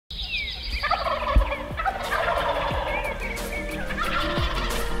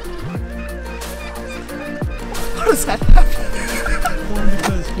this had happened.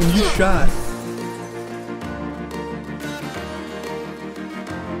 Because when you shot,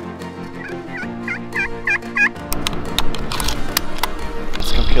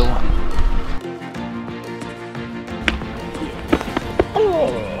 let's go kill one.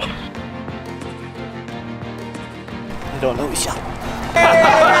 I don't know, he shot.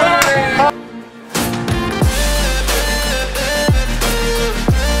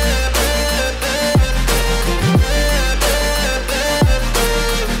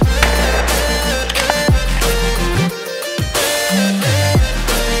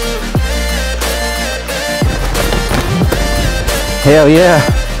 Hell yeah,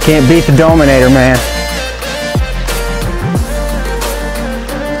 can't beat the Dominator, man.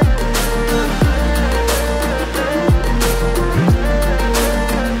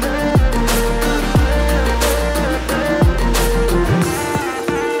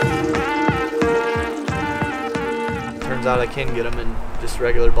 Turns out I can get them in just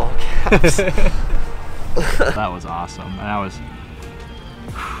regular ball caps. That was awesome. That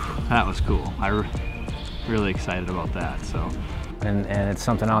was cool. Really excited about that. So, And it's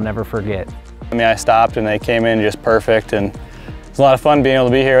something I'll never forget. I mean, I stopped and they came in just perfect, and it's a lot of fun being able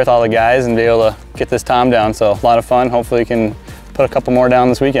to be here with all the guys and be able to get this tom down. So a lot of fun. Hopefully we can put a couple more down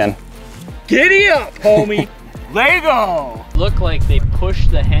this weekend. giddy up, homie. Lego. Looked like they pushed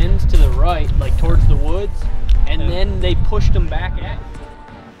the hens to the right, like towards the woods, and then they pushed them back at.